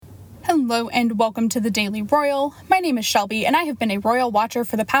Hello and welcome to the Daily Royal. My name is Shelby and I have been a royal watcher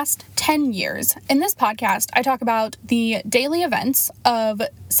for the past 10 years. In this podcast, I talk about the daily events of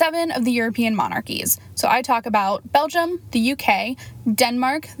 7 of the European monarchies. So I talk about Belgium, the UK,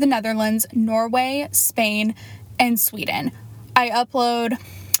 Denmark, the Netherlands, Norway, Spain, and Sweden. I upload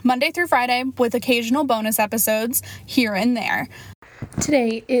Monday through Friday with occasional bonus episodes here and there.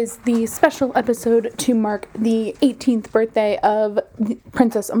 Today is the special episode to mark the 18th birthday of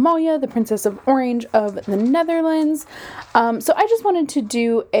Princess Amalia, the Princess of Orange of the Netherlands. So I just wanted to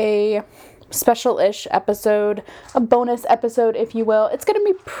do a special-ish episode, a bonus episode, if you will. It's going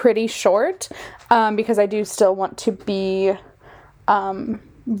to be pretty short because I do still want to be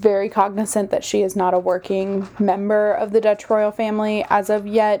very cognizant that she is not a working member of the Dutch royal family as of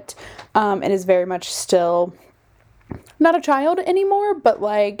yet. It is very much still not a child anymore, but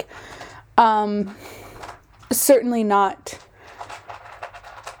certainly not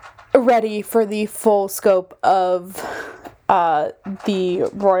ready for the full scope of the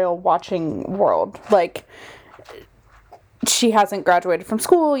royal watching world. She hasn't graduated from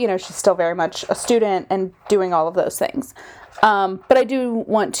school, she's still very much a student and doing all of those things. But I do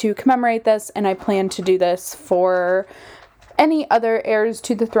want to commemorate this, and I plan to do this for any other heirs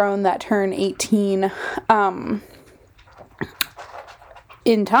to the throne that turn 18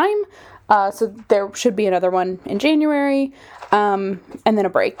 in time. So there should be another one in January, and then a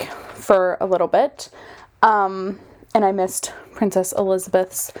break for a little bit. And I missed Princess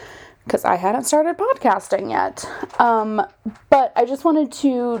Elizabeth's because I hadn't started podcasting yet. But I just wanted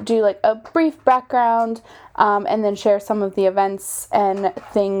to do a brief background, and then share some of the events and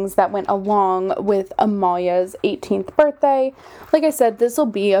things that went along with Amalia's 18th birthday. Like I said, this will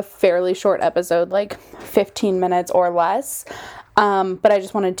be a fairly short episode, 15 minutes or less. But I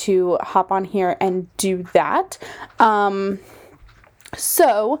just wanted to hop on here and do that.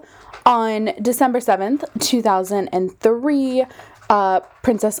 So on December 7th, 2003,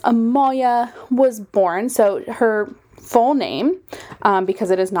 Princess Amalia was born. So her full name, because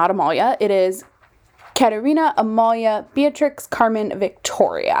it is not Amalia, it is Catharina-Amalia Beatrix Carmen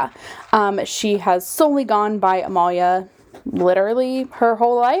Victoria. She has solely gone by Amalia literally her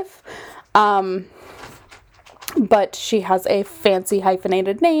whole life. But she has a fancy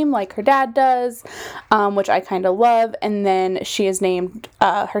hyphenated name like her dad does, which I kind of love. And then she is named,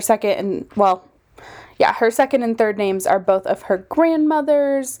 her second and third names are both of her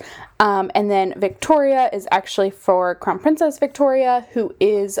grandmothers. And then Victoria is actually for Crown Princess Victoria, who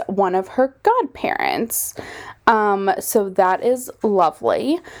is one of her godparents. So that is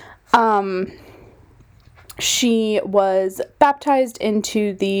lovely. She was baptized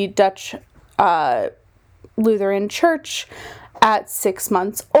into the Dutch, Lutheran Church at 6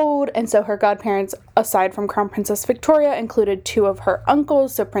 months old, and so her godparents, aside from Crown Princess Victoria, included 2 of her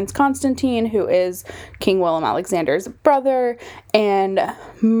uncles, so Prince Constantine, who is King Willem-Alexander's brother, and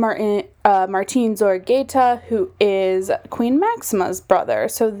Martin Zorgeta, who is Queen Maxima's brother,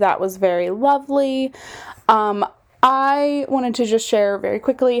 so that was very lovely. I wanted to just share very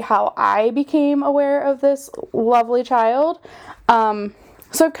quickly how I became aware of this lovely child. So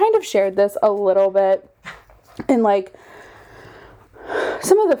I've kind of shared this a little bit in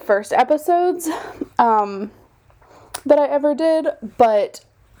some of the first episodes that I ever did, but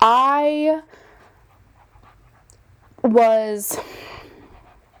I was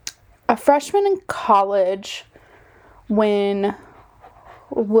a freshman in college when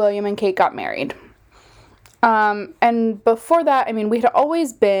William and Kate got married. And before that, we had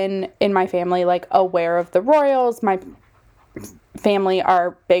always been in my family aware of the royals. My family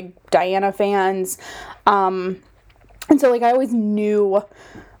are big Diana fans. And so I always knew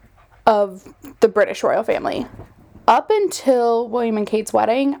of the British royal family. Up until William and Kate's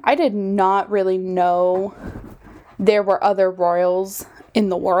wedding, I did not really know there were other royals in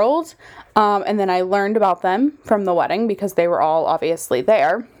the world. And then I learned about them from the wedding because they were all obviously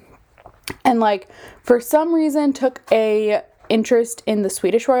there. And for some reason took a interest in the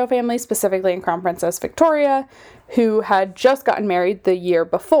Swedish royal family, specifically in Crown Princess Victoria, who had just gotten married the year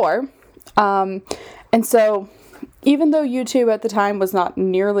before. And so even though YouTube at the time was not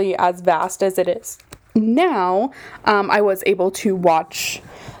nearly as vast as it is now, I was able to watch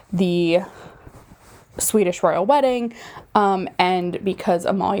the Swedish royal wedding, and because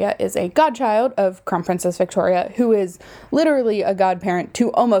Amalia is a godchild of Crown Princess Victoria, who is literally a godparent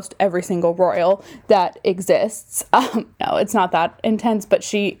to almost every single royal that exists. No, it's not that intense, but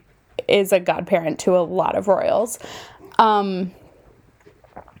she is a godparent to a lot of royals.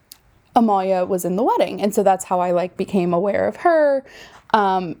 Amalia was in the wedding, and so that's how I became aware of her.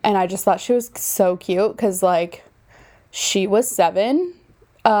 And I just thought she was so cute because she was 7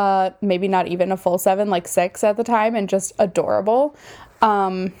 maybe not even a full 7, like 6 at the time, and just adorable.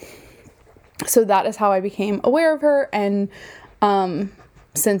 So that is how I became aware of her, and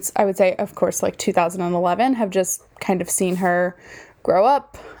since I would say, of course, like 2011, have just kind of seen her grow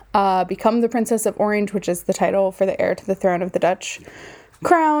up, become the Princess of Orange, which is the title for the heir to the throne of the Dutch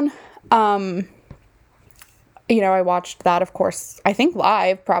crown. I watched that, of course, I think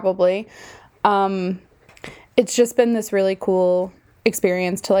live, probably. It's just been this really cool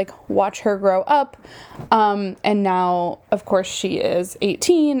experience to, like, watch her grow up. And now, of course, she is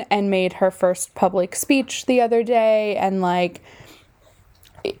 18 and made her first public speech the other day. And, like,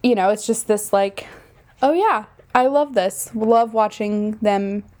 it's just this, like, oh, yeah, I love this. Love watching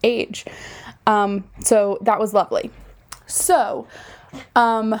them age. So that was lovely. So,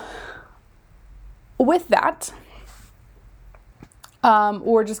 with that,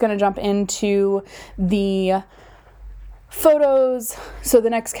 we're just going to jump into the photos. So the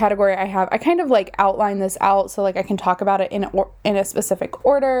next category I kind of, like, outline this out so, like, I can talk about it in a specific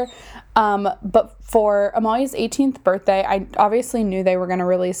order. But for Amalia's 18th birthday, I obviously knew they were going to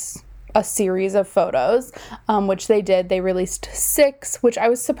release a series of photos, which they did. They released 6, which I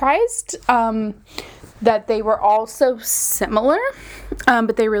was surprised that they were all so similar.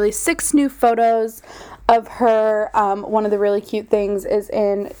 But they released 6 new photos of her. One of the really cute things is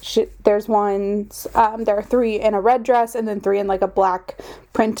there are 3 in a red dress and then 3 in, like, a black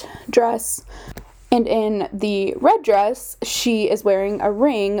print dress. And in the red dress, she is wearing a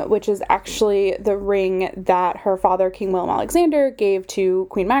ring, which is actually the ring that her father, King Willem-Alexander, gave to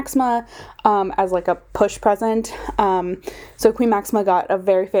Queen Maxima as, like, a push present. So Queen Maxima got a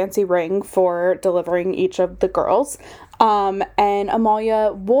very fancy ring for delivering each of the girls. And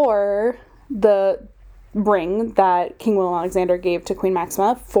Amalia wore the ring that King Willem-Alexander gave to Queen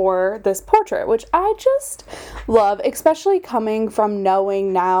Maxima for this portrait, which I just love, especially coming from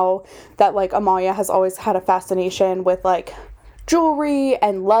knowing now that, like, Amalia has always had a fascination with, like, jewelry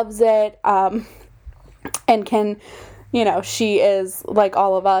and loves it, and can, she is like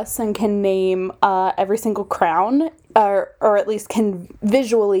all of us and can name every single crown, or at least can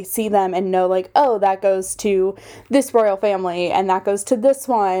visually see them and know, like, oh, that goes to this royal family and that goes to this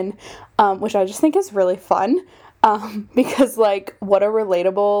one, which I just think is really fun, because, like, what a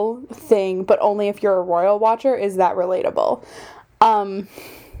relatable thing, but only if you're a royal watcher is that relatable.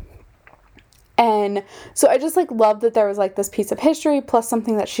 And so I just, like, loved that there was, like, this piece of history plus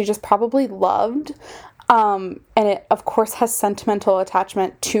something that she just probably loved. And it, of course, has sentimental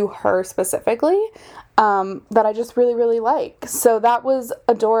attachment to her specifically, that I just really, really like. So that was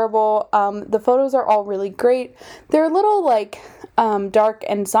adorable. The photos are all really great. They're a little, like, dark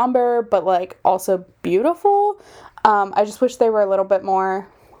and somber, but, like, also beautiful. I just wish they were a little bit more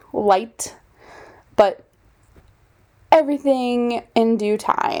light, but everything in due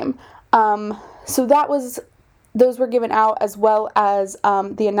time. So those were given out, as well as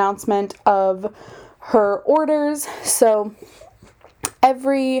the announcement of her orders. So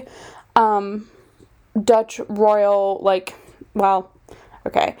every Dutch royal,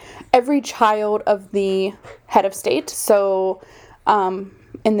 every child of the head of state, so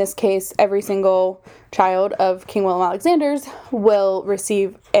in this case, every single child of King Willem-Alexander's will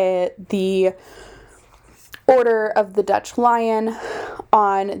receive the Order of the Dutch Lion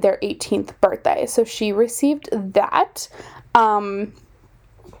on their 18th birthday. So she received that.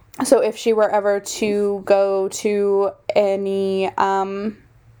 So if she were ever to go to any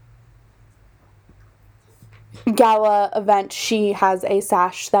gala event, she has a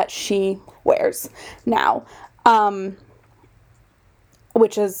sash that she wears now,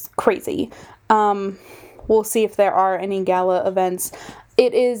 which is crazy. We'll see if there are any gala events.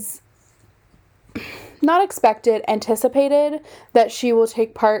 It is not expected, anticipated that she will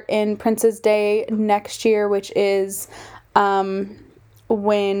take part in Prince's Day next year, which is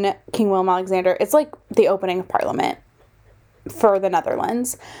when King Willem-Alexander, it's like the opening of Parliament for the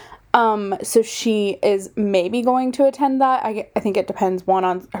Netherlands. So she is maybe going to attend that. I think it depends, one,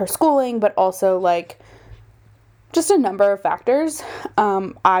 on her schooling, but also, like, just a number of factors.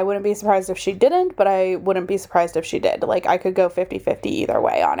 I wouldn't be surprised if she didn't, but I wouldn't be surprised if she did. Like, I could go 50-50 either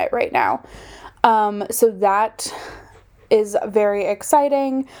way on it right now. So that is very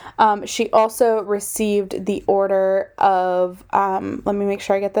exciting. She also received the order of, let me make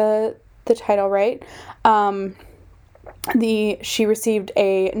sure I get the title right. She received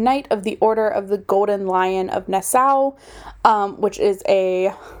a Knight of the Order of the Golden Lion of Nassau, which is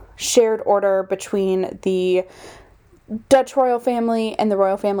a shared order between the Dutch royal family and the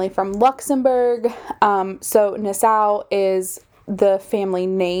royal family from Luxembourg. So Nassau is the family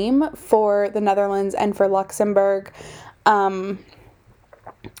name for the Netherlands and for Luxembourg.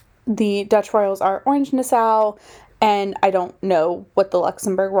 the Dutch royals are Orange Nassau, and I don't know what the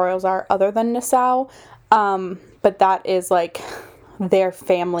Luxembourg royals are other than Nassau, but that is like their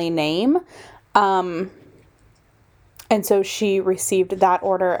family name. And so she received that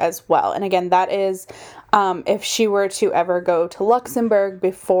order as well. And again, that is if she were to ever go to Luxembourg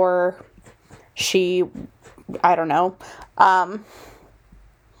before she, I don't know,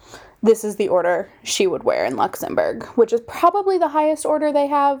 this is the order she would wear in Luxembourg, which is probably the highest order they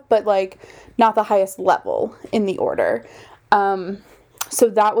have, but like not the highest level in the order. So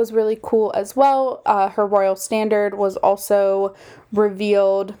that was really cool as well. Her royal standard was also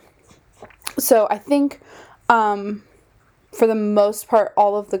revealed. So I think for the most part,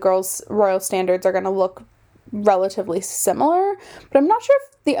 all of the girls' royal standards are going to look relatively similar, but I'm not sure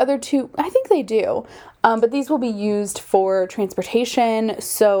if the other two, I think they do, but these will be used for transportation.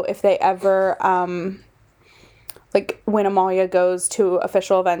 So if they ever, like when Amalia goes to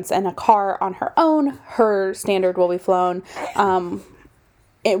official events in a car on her own, her standard will be flown.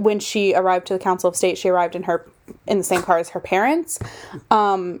 When she arrived to the Council of State, she arrived in the same car as her parents.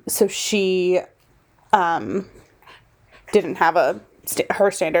 So she didn't have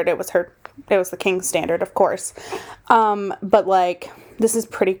her standard. It was the king's standard, of course. But like, this is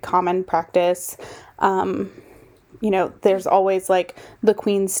pretty common practice. There's always like the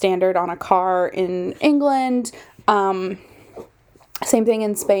queen's standard on a car in England. Same thing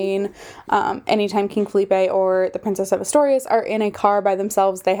in Spain. Anytime King Felipe or the Princess of Asturias are in a car by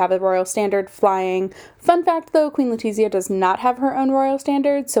themselves, they have a royal standard flying. Fun fact though, Queen Letizia does not have her own royal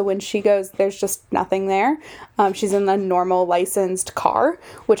standard, so when she goes, there's just nothing there. She's in the normal licensed car,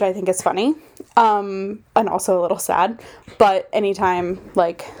 which I think is funny, and also a little sad. But anytime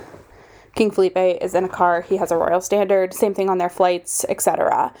like King Felipe is in a car, he has a royal standard. Same thing on their flights,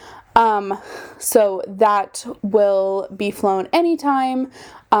 etc. So that will be flown anytime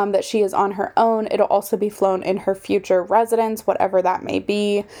that she is on her own. It'll also be flown in her future residence, whatever that may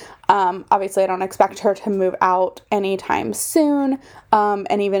be. Obviously, I don't expect her to move out anytime soon.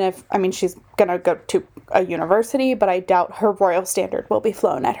 And even if, she's going to go to a university, but I doubt her royal standard will be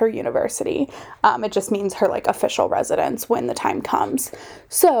flown at her university. It just means her like official residence when the time comes.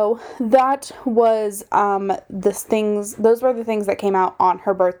 So that was those were the things that came out on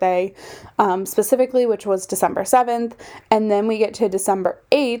her birthday, specifically, which was December 7th. And then we get to December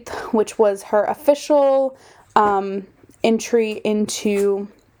 8th, which was her official entry into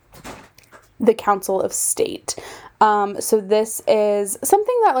the Council of State. So this is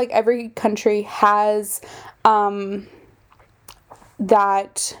something that like every country has,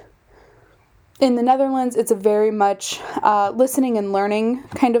 that in the Netherlands, it's a very much listening and learning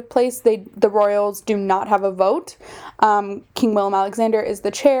kind of place. The royals do not have a vote. King Willem-Alexander is the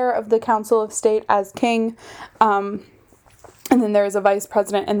chair of the Council of State as king. And then there is a vice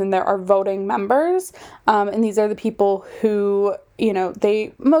president, and then there are voting members. And these are the people who,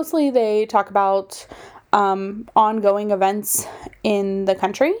 they talk about ongoing events in the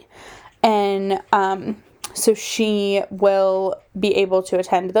country. And so she will be able to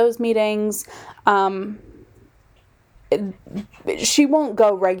attend those meetings. She won't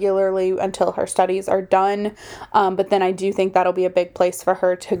go regularly until her studies are done. But then I do think that'll be a big place for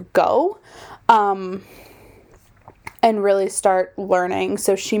her to go. And really start learning.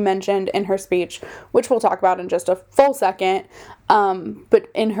 So she mentioned in her speech, which we'll talk about in just a full second, but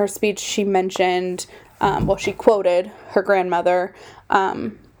in her speech she mentioned, she quoted her grandmother,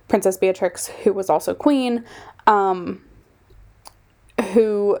 Princess Beatrix, who was also queen,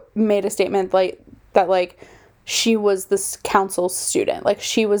 who made a statement that she was this council student. Like,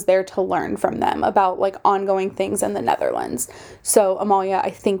 she was there to learn from them about like ongoing things in the Netherlands. So Amalia, I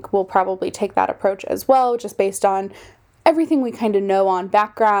think, will probably take that approach as well, just based on everything we kind of know on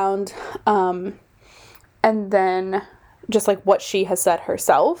background. And then just like what she has said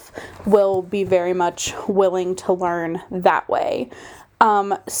herself, will be very much willing to learn that way.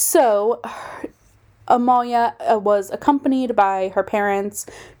 So Amalia was accompanied by her parents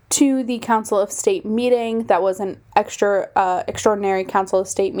to the Council of State meeting. That was an extraordinary Council of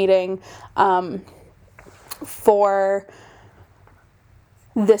State meeting for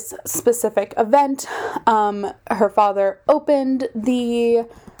this specific event. Her father opened the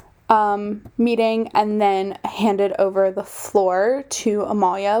meeting and then handed over the floor to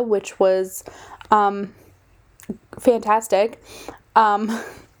Amalia, which was fantastic. I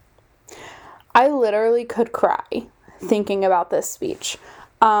literally could cry thinking about this speech.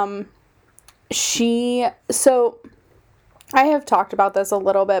 So I have talked about this a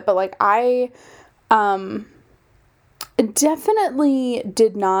little bit, but like I definitely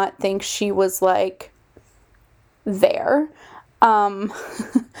did not think she was like there.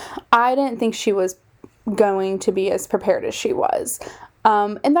 I didn't think she was going to be as prepared as she was.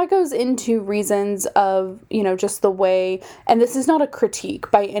 And that goes into reasons of, just the way, and this is not a critique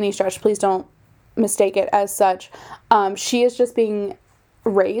by any stretch, please don't mistake it as such. She is just being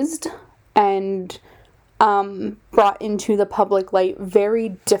raised and brought into the public light very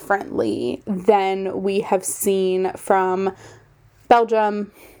differently than we have seen from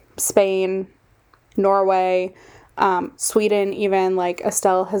Belgium, Spain, Norway, Sweden even. Like,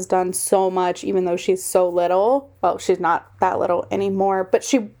 Estelle has done so much, even though she's so little. Well, she's not that little anymore, but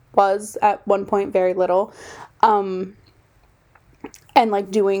she was at one point very little, and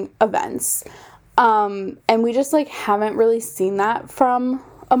like doing events. And we just like haven't really seen that from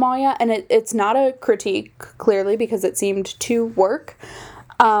Amalia, and it's not a critique, clearly, because it seemed to work,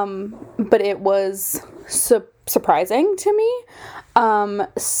 but it was surprising to me.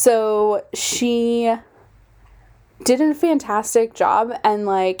 So she did a fantastic job and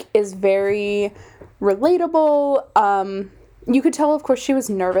like is very relatable. You could tell, of course, she was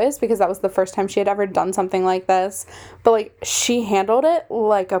nervous because that was the first time she had ever done something like this, but like she handled it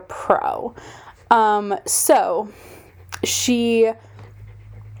like a pro. So she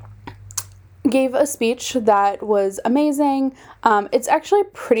gave a speech that was amazing. It's actually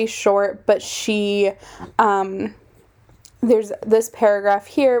pretty short, but there's this paragraph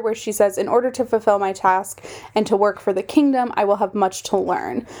here where she says, "In order to fulfill my task and to work for the kingdom, I will have much to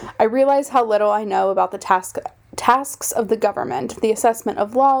learn. I realize how little I know about the tasks of the government, the assessment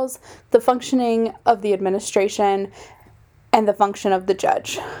of laws, the functioning of the administration, and the function of the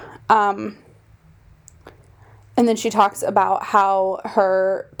judge." And then she talks about how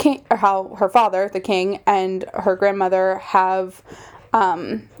her father, the king, and her grandmother have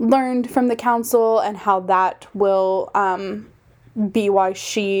learned from the council, and how that will be why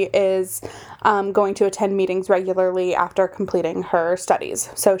she is going to attend meetings regularly after completing her studies.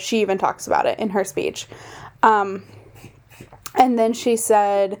 So she even talks about it in her speech. And then she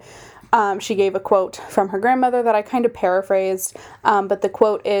said, she gave a quote from her grandmother that I kind of paraphrased, but the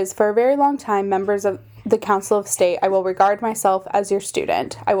quote is, "For a very long time, members of the Council of State, I will regard myself as your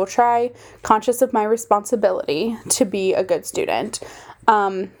student. I will try, conscious of my responsibility, to be a good student."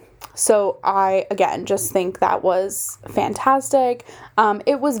 So I, again, just think that was fantastic.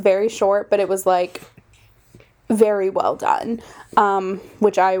 It was very short, but it was like very well done,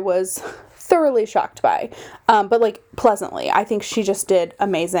 which I was thoroughly shocked by, but like pleasantly. I think she just did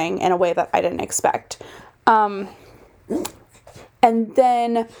amazing in a way that I didn't expect. And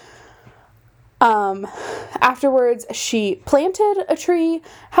then afterwards, she planted a tree.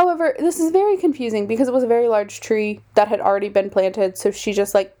 However, this is very confusing because it was a very large tree that had already been planted, so she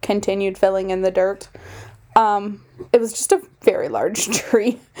just like continued filling in the dirt. It was just a very large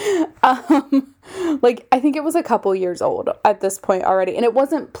tree. Like, I think it was a couple years old at this point already, and it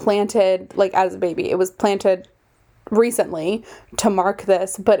wasn't planted like as a baby. It was planted recently to mark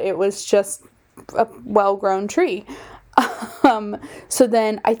this, but it was just a well-grown tree. So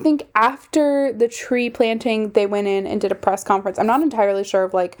then I think after the tree planting, they went in and did a press conference. I'm not entirely sure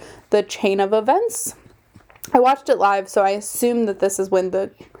of like the chain of events. I watched it live, so I assume that this is when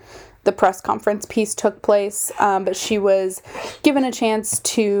the press conference piece took place. But she was given a chance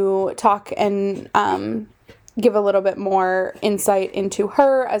to talk and give a little bit more insight into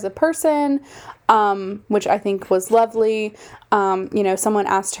her as a person, which I think was lovely. Someone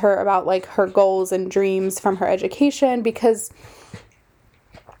asked her about like her goals and dreams from her education, because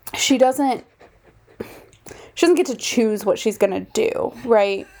she doesn't get to choose what she's going to do,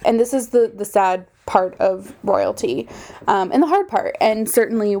 right? And this is the sad part of royalty, and the hard part, and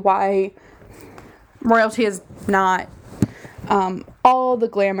certainly why royalty is not all the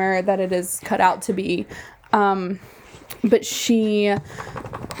glamour that it is cut out to be. But she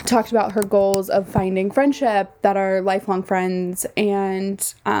talked about her goals of finding friendship that are lifelong friends,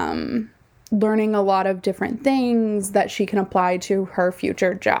 and learning a lot of different things that she can apply to her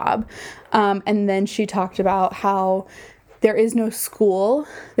future job. And then she talked about how there is no school,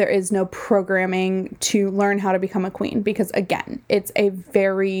 there is no programming to learn how to become a queen, because again, it's a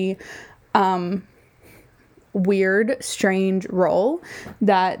very weird, strange role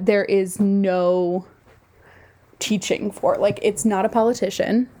that there is no teaching for. Like, it's not a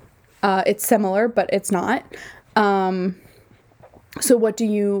politician. It's similar, but it's not. So what do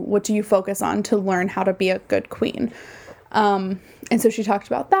you focus on to learn how to be a good queen? And so she talked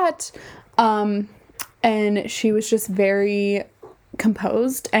about that. And she was just very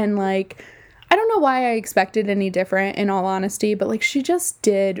composed, and like, I don't know why I expected any different, in all honesty, but like, she just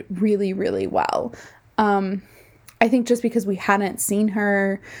did really, really well. I think just because we hadn't seen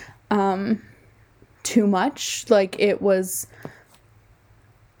her too much, like, it was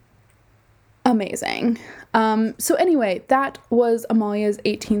Amazing. So anyway, that was Amalia's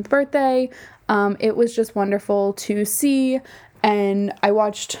 18th birthday. It was just wonderful to see. And I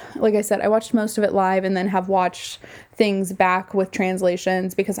watched, like I said, I watched most of it live and then have watched things back with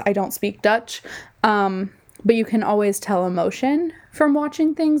translations because I don't speak Dutch. But you can always tell emotion from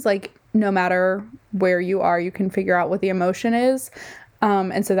watching things. Like, no matter where you are, you can figure out what the emotion is.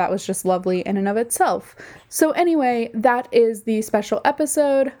 And so that was just lovely in and of itself. So anyway, that is the special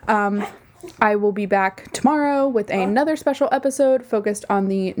episode. I will be back tomorrow with another special episode focused on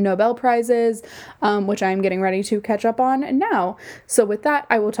the Nobel Prizes, which I'm getting ready to catch up on now. So with that,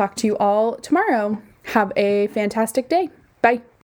 I will talk to you all tomorrow. Have a fantastic day. Bye.